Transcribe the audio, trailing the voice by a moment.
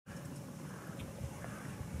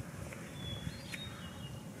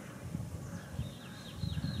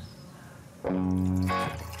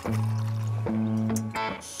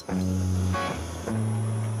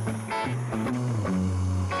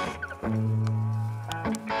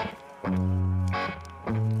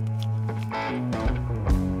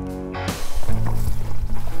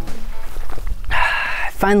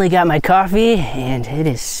Finally got my coffee and it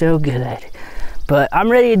is so good. But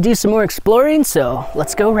I'm ready to do some more exploring, so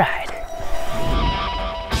let's go ride.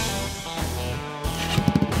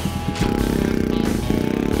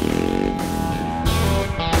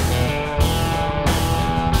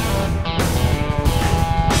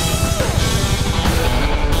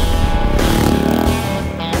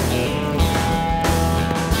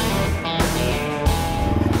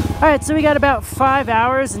 Alright, so we got about 5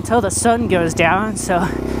 hours until the sun goes down, so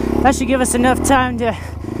that should give us enough time to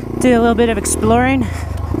do a little bit of exploring.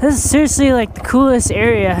 This is seriously like the coolest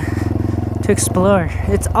area to explore.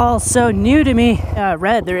 It's all so new to me.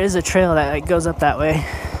 Red, there is a trail that like, goes up that way.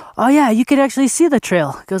 Oh yeah, you could actually see the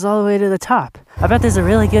trail. It goes all the way to the top. I bet there's a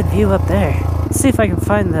really good view up there. Let's see if I can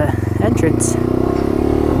find the entrance.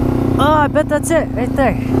 Oh, I bet that's it, right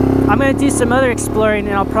there. I'm gonna do some other exploring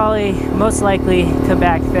and I'll probably, most likely, come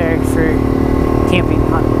back there for camping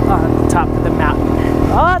on the top of the mountain.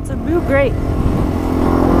 Oh, it's a moo grate.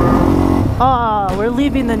 Oh, we're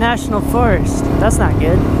leaving the national forest. That's not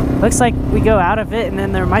good. Looks like we go out of it and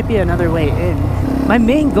then there might be another way in. My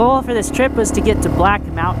main goal for this trip was to get to Black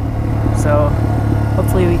Mountain. So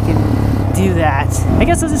hopefully we can do that. I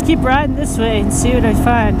guess I'll just keep riding this way and see what I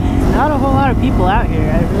find. Not a whole lot of people out here.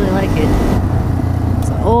 I really like it.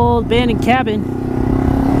 Old abandoned cabin.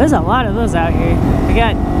 There's a lot of those out here. We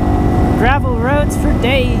got gravel roads for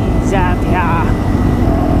days out here.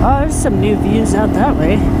 Oh, there's some new views out that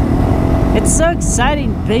way. It's so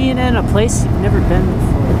exciting being in a place you've never been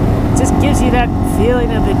before. It just gives you that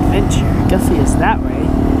feeling of adventure. Guffey is that way.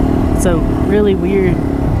 It's a really weird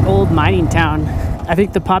old mining town. I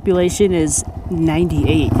think the population is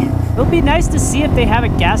 98. It'll be nice to see if they have a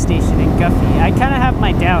gas station in Guffey. I kind of have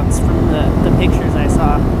my doubts from the pictures I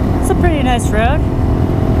saw. It's a pretty nice road.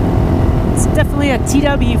 It's definitely a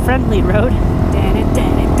TW friendly road.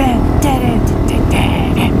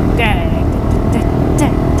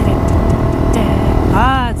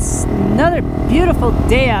 Ah, it's another beautiful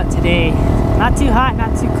day out today. Not too hot,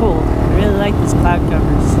 not too cold. I really like these cloud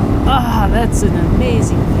covers. Ah, that's an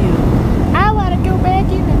amazing view. I want to go back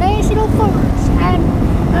in the national forest.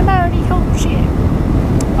 I'm already homesick.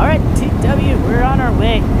 Alright, TW, we're on our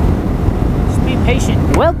way. Just be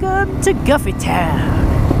patient. Welcome to Guffey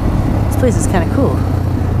Town. This place is kind of cool.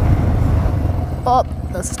 Oh,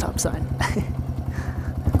 that's a stop sign.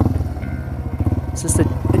 It's just a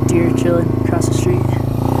deer chilling across the street.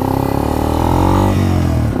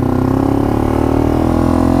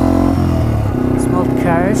 Some old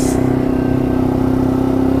cars.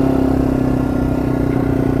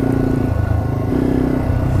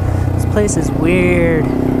 Place is weird.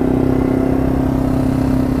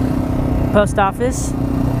 Post office.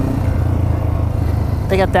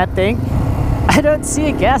 They got that thing. I don't see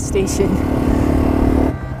a gas station.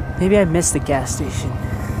 Maybe I missed the gas station.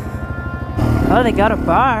 Oh, they got a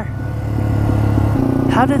bar.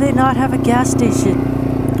 How do they not have a gas station?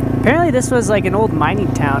 Apparently this was like an old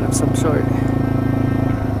mining town of some sort.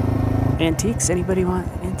 Antiques? Anybody want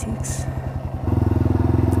antiques?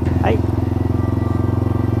 Hi.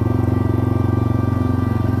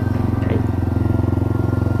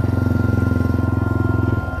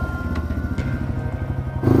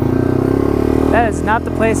 That is not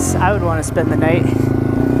the place I would want to spend the night.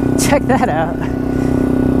 Check that out.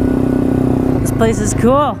 This place is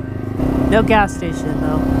cool. No gas station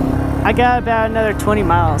though. I got about another 20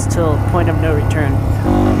 miles till point of no return.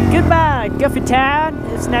 Goodbye, Guffey Town.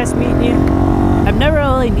 It's nice meeting you. I've never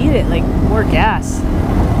really needed like more gas.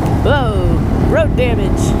 Whoa, road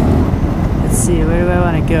damage. Let's see, where do I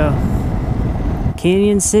want to go?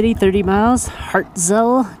 Canyon City, 30 miles.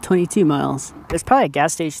 Hartzell, 22 miles. There's probably a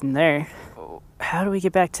gas station there. How do we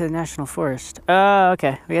get back to the national forest? Oh,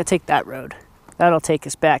 okay. We gotta take that road. That'll take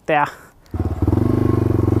us back there.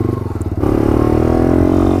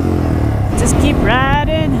 Just keep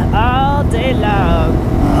riding all day long.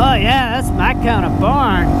 Oh yeah, that's my kind of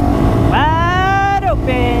barn. Wide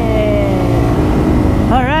open.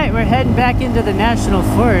 All right, we're heading back into the national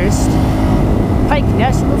forest. Pike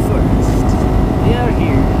National Forest. We are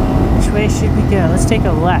here. Which way should we go? Let's take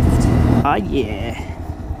a left. Oh yeah.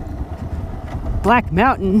 Black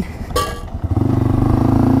Mountain,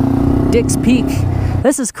 Dick's Peak.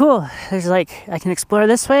 This is cool. There's like, I can explore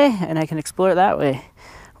this way and I can explore that way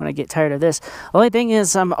when I get tired of this. Only thing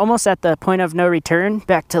is I'm almost at the point of no return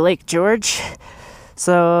back to Lake George.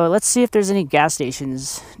 So let's see if there's any gas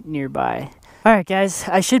stations nearby. All right guys,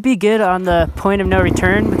 I should be good on the point of no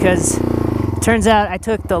return because it turns out I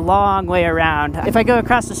took the long way around. If I go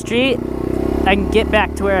across the street, I can get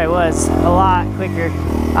back to where I was a lot quicker.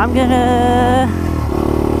 I'm gonna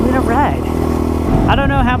ride. I don't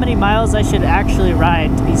know how many miles I should actually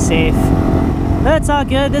ride to be safe. That's all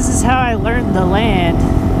good. This is how I learned the land.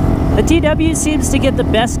 The TW seems to get the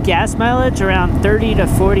best gas mileage around 30 to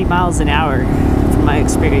 40 miles an hour from my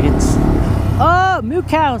experience. Oh, moo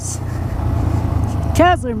cows.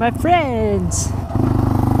 Cows are my friends.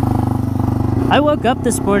 I woke up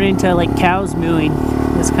this morning to like cows mooing.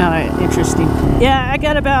 It's kind of interesting. Yeah, I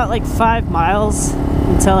got about like 5 miles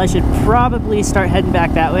until I should probably start heading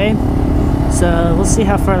back that way. So we'll see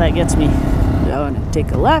how far that gets me. Do I want to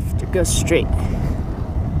take a left or go straight?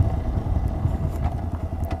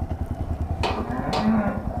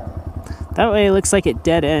 That way it looks like it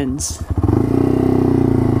dead ends.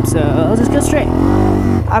 So I'll just go straight.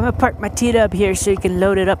 I'm gonna park my T-Dub here so you can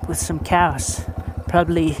load it up with some cows.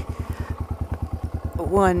 Probably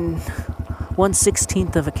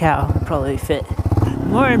 1/16 of a cow would probably fit.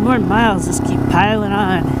 More and more miles just keep piling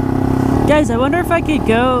on. Guys, I wonder if I could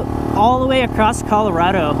go all the way across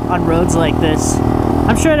Colorado on roads like this.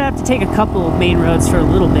 I'm sure I'd have to take a couple of main roads for a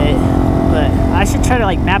little bit, but I should try to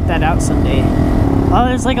like map that out someday. Oh,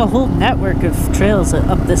 there's like a whole network of trails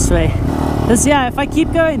up this way. Cause yeah, if I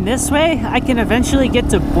keep going this way, I can eventually get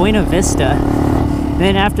to Buena Vista.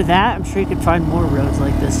 Then after that, I'm sure you could find more roads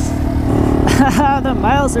like this. The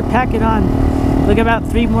miles are packing on. Look, about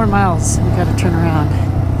 3 more miles. We gotta turn around.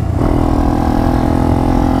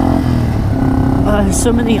 There's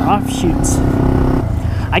so many offshoots.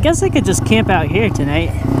 I guess I could just camp out here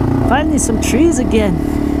tonight. Finally, some trees again.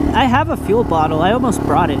 I have a fuel bottle. I almost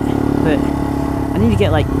brought it, but I need to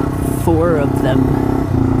get like 4 of them.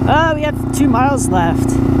 Oh, we have 2 miles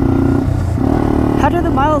left. How do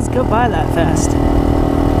the miles go by that fast?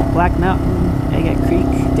 Black Mountain, Agate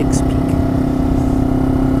Creek, Dix Peak.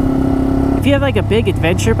 If you have like a big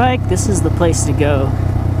adventure bike, this is the place to go.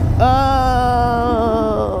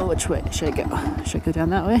 Oh, which way should I go? Should I go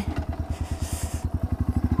down that way?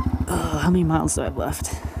 Oh, how many miles do I have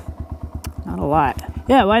left? Not a lot.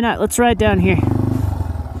 Yeah, why not? Let's ride down here.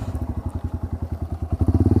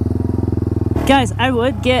 Guys, I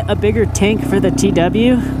would get a bigger tank for the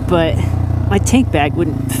TW, but my tank bag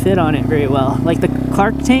wouldn't fit on it very well. Like the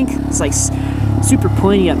Clark tank, it's like super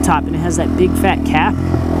pointy up top and it has that big fat cap.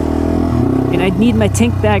 And I'd need my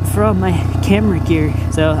tank bag for all my camera gear.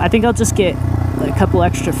 So I think I'll just get a couple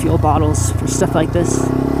extra fuel bottles for stuff like this.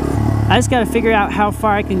 I just gotta figure out how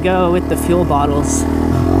far I can go with the fuel bottles.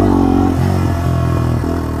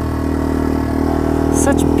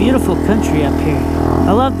 Such beautiful country up here.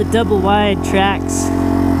 I love the double wide tracks.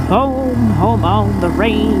 Home, home on the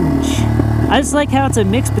range. I just like how it's a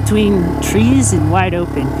mix between trees and wide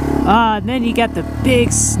open. And then you got the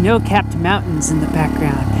big snow-capped mountains in the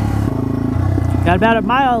background. Got about a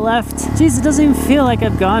mile left. Jeez, it doesn't even feel like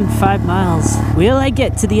I've gone 5 miles. Will I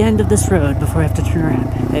get to the end of this road before I have to turn around?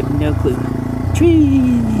 I have no clue.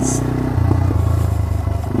 Trees!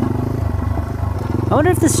 I wonder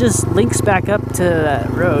if this just links back up to that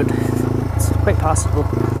road. It's quite possible.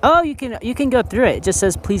 Oh, you can go through it. It just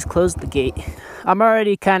says, please close the gate. I'm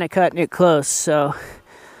already kind of cutting it close, so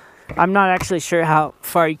I'm not actually sure how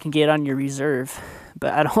far you can get on your reserve,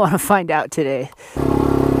 but I don't want to find out today.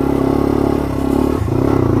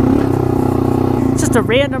 Just a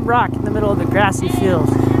random rock in the middle of the grassy field.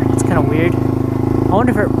 It's kind of weird. I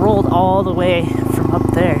wonder if it rolled all the way from up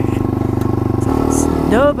there. There's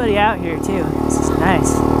nobody out here too. This is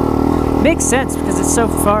nice. Makes sense because it's so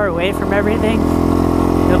far away from everything.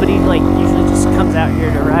 Nobody like usually just comes out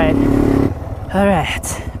here to ride. All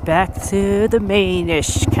right, back to the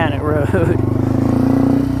main-ish kind of road.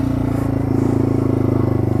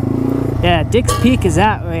 Yeah, Dix Peak is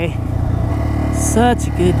that way. Such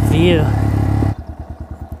a good view.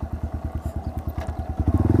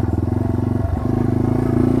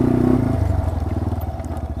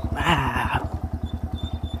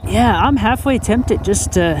 Yeah, I'm halfway tempted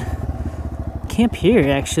just to camp here,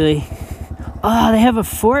 actually. Oh, they have a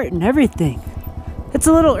fort and everything. It's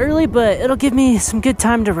a little early, but it'll give me some good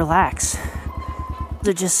time to relax.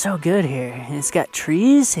 They're just so good here. And it's got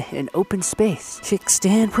trees and open space.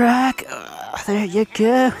 Kickstand rack. Oh, there you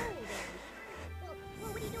go.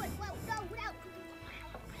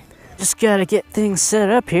 Just gotta get things set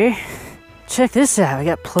up here. Check this out. I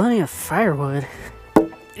got plenty of firewood.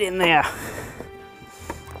 Get in there.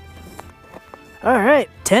 Alright,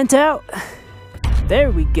 tent out. There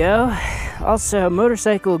we go. Also,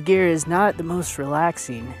 motorcycle gear is not the most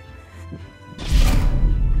relaxing.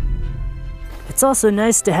 It's also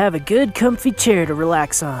nice to have a good comfy chair to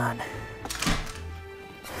relax on.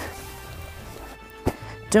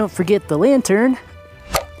 Don't forget the lantern.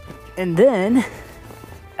 And then,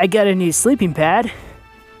 I got a new sleeping pad.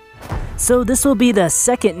 So this will be the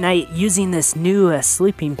second night using this new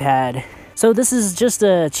sleeping pad. So this is just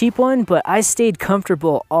a cheap one, but I stayed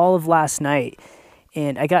comfortable all of last night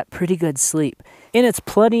and I got pretty good sleep. And it's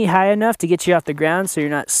plenty high enough to get you off the ground so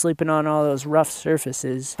you're not sleeping on all those rough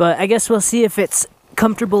surfaces. But I guess we'll see if it's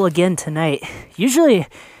comfortable again tonight. Usually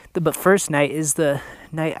the first night is the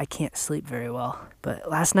night I can't sleep very well. But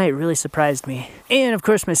last night really surprised me. And of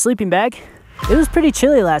course my sleeping bag. It was pretty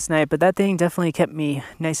chilly last night, but that thing definitely kept me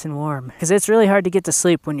nice and warm. Because it's really hard to get to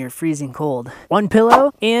sleep when you're freezing cold. 1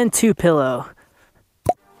 pillow and 2 pillow.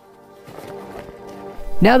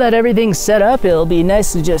 Now that everything's set up, it'll be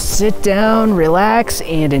nice to just sit down, relax,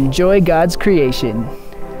 and enjoy God's creation.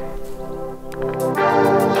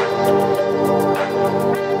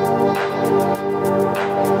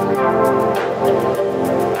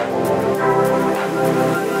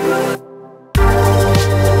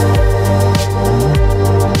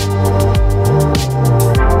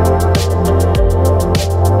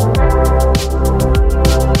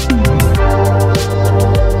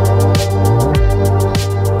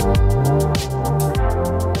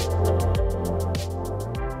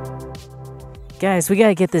 Guys, we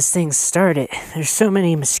gotta get this thing started. There's so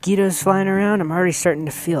many mosquitoes flying around, I'm already starting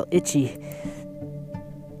to feel itchy.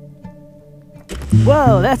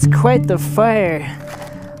 Whoa, that's quite the fire.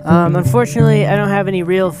 Unfortunately, I don't have any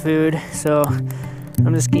real food, so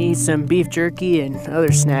I'm just gonna eat some beef jerky and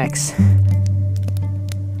other snacks.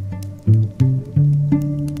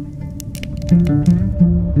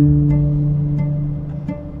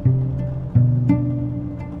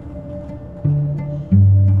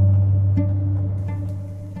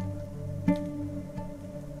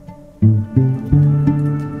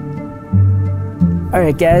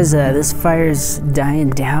 Alright guys, this fire's dying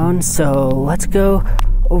down, so let's go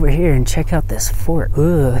over here and check out this fort.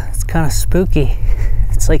 Ooh, it's kind of spooky.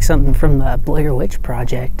 It's like something from the Blair Witch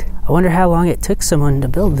Project. I wonder how long it took someone to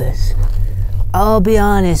build this. I'll be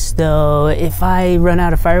honest though, if I run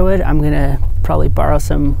out of firewood, I'm gonna probably borrow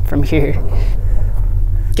some from here.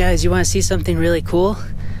 Guys, you wanna see something really cool?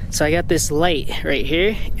 So I got this light right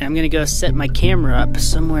here, and I'm gonna go set my camera up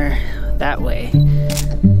somewhere that way.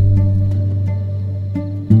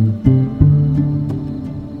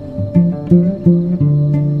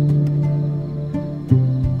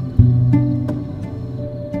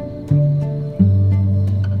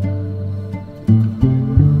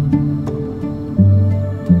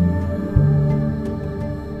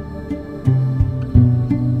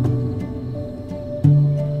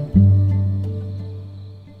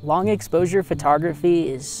 Long exposure photography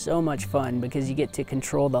is so much fun because you get to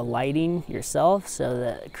control the lighting yourself, so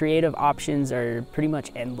the creative options are pretty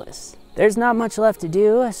much endless. There's not much left to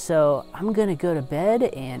do, so I'm gonna go to bed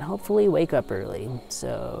and hopefully wake up early.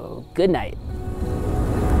 So good night.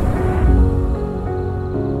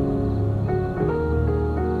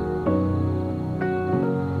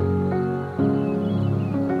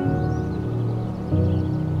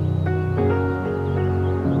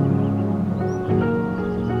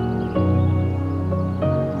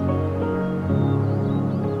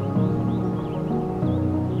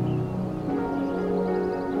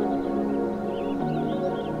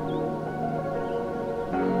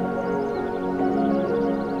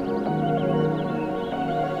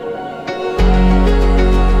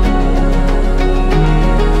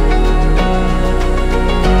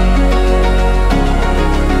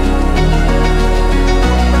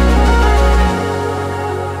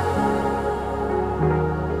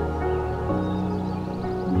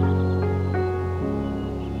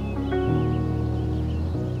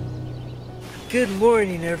 Good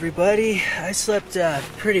morning, everybody. I slept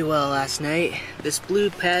pretty well last night. This blue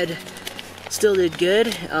pad still did good.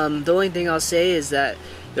 The only thing I'll say is that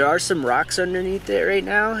there are some rocks underneath it right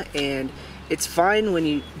now, and it's fine when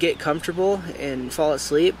you get comfortable and fall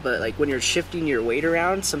asleep, but like when you're shifting your weight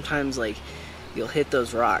around, sometimes like you'll hit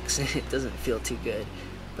those rocks and it doesn't feel too good.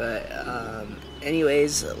 But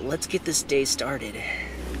anyways, let's get this day started.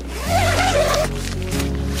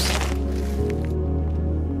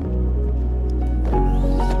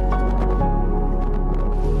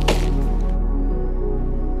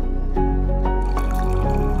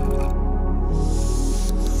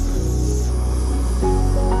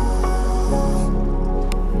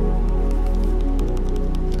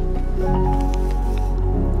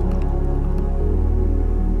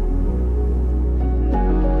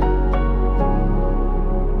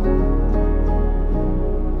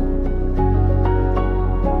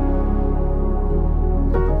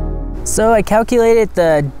 So I calculated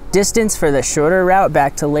the distance for the shorter route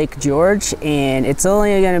back to Lake George, and it's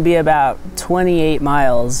only going to be about 28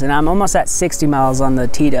 miles, and I'm almost at 60 miles on the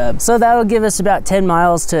T-Dub. So that'll give us about 10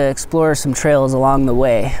 miles to explore some trails along the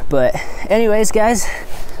way. But anyways, guys,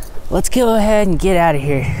 let's go ahead and get out of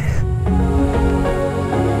here.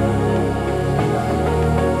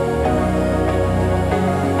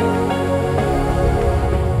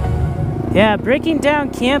 Yeah, breaking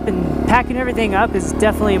down camp and packing everything up is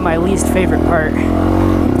definitely my least favorite part.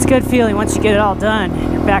 It's a good feeling once you get it all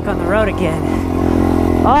done, you're back on the road again.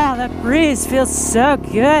 Oh, that breeze feels so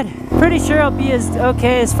good. Pretty sure I'll be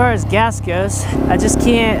okay as far as gas goes. I just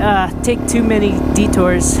can't take too many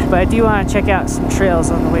detours, but I do want to check out some trails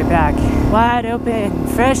on the way back. Wide open,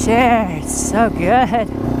 fresh air, it's so good.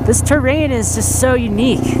 This terrain is just so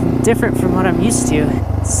unique and different from what I'm used to.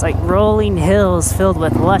 It's like rolling hills filled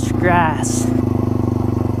with lush grass.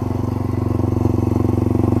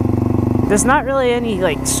 There's not really any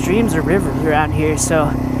like streams or rivers around here, so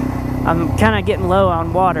I'm kind of getting low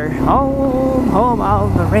on water. Home, home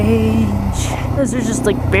on the range. There's just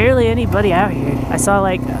like barely anybody out here. I saw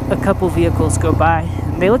like a couple vehicles go by,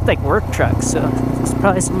 and they looked like work trucks, so it's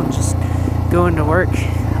probably someone just going to work.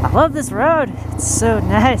 I love this road. It's so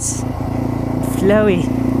nice and flowy.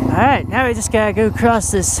 Alright, now we just gotta go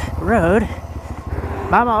across this road.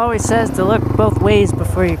 Mama always says to look both ways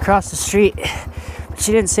before you cross the street, but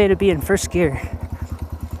she didn't say to be in first gear.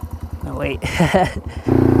 Oh wait.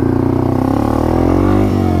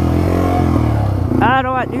 I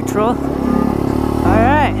don't want neutral.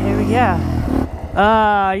 Alright, here we go.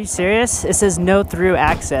 Are you serious? It says no through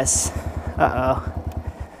access. Uh-oh.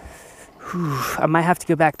 I might have to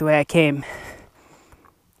go back the way I came.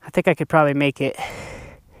 I think I could probably make it.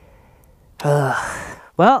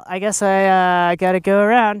 Well, I guess I gotta go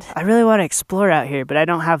around. I really want to explore out here, but I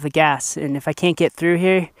don't have the gas, and if I can't get through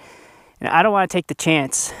here, I don't want to take the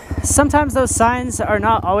chance. Sometimes those signs are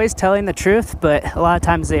not always telling the truth, but a lot of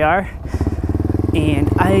times they are, and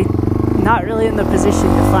I'm not really in the position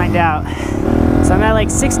to find out. So I'm at like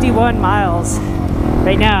 61 miles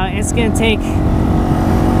right now, and it's gonna take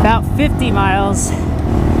about 50 miles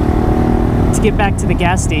to get back to the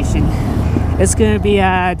gas station. It's gonna be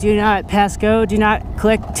do not pass go, do not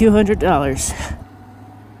collect $200.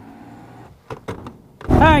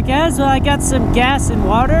 Alright guys, well I got some gas and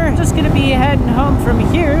water. I'm just gonna be heading home from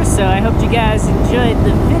here, so I hope you guys enjoyed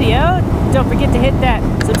the video. Don't forget to hit that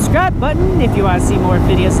subscribe button if you want to see more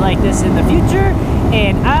videos like this in the future.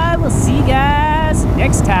 And I will see you guys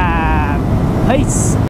next time. Peace!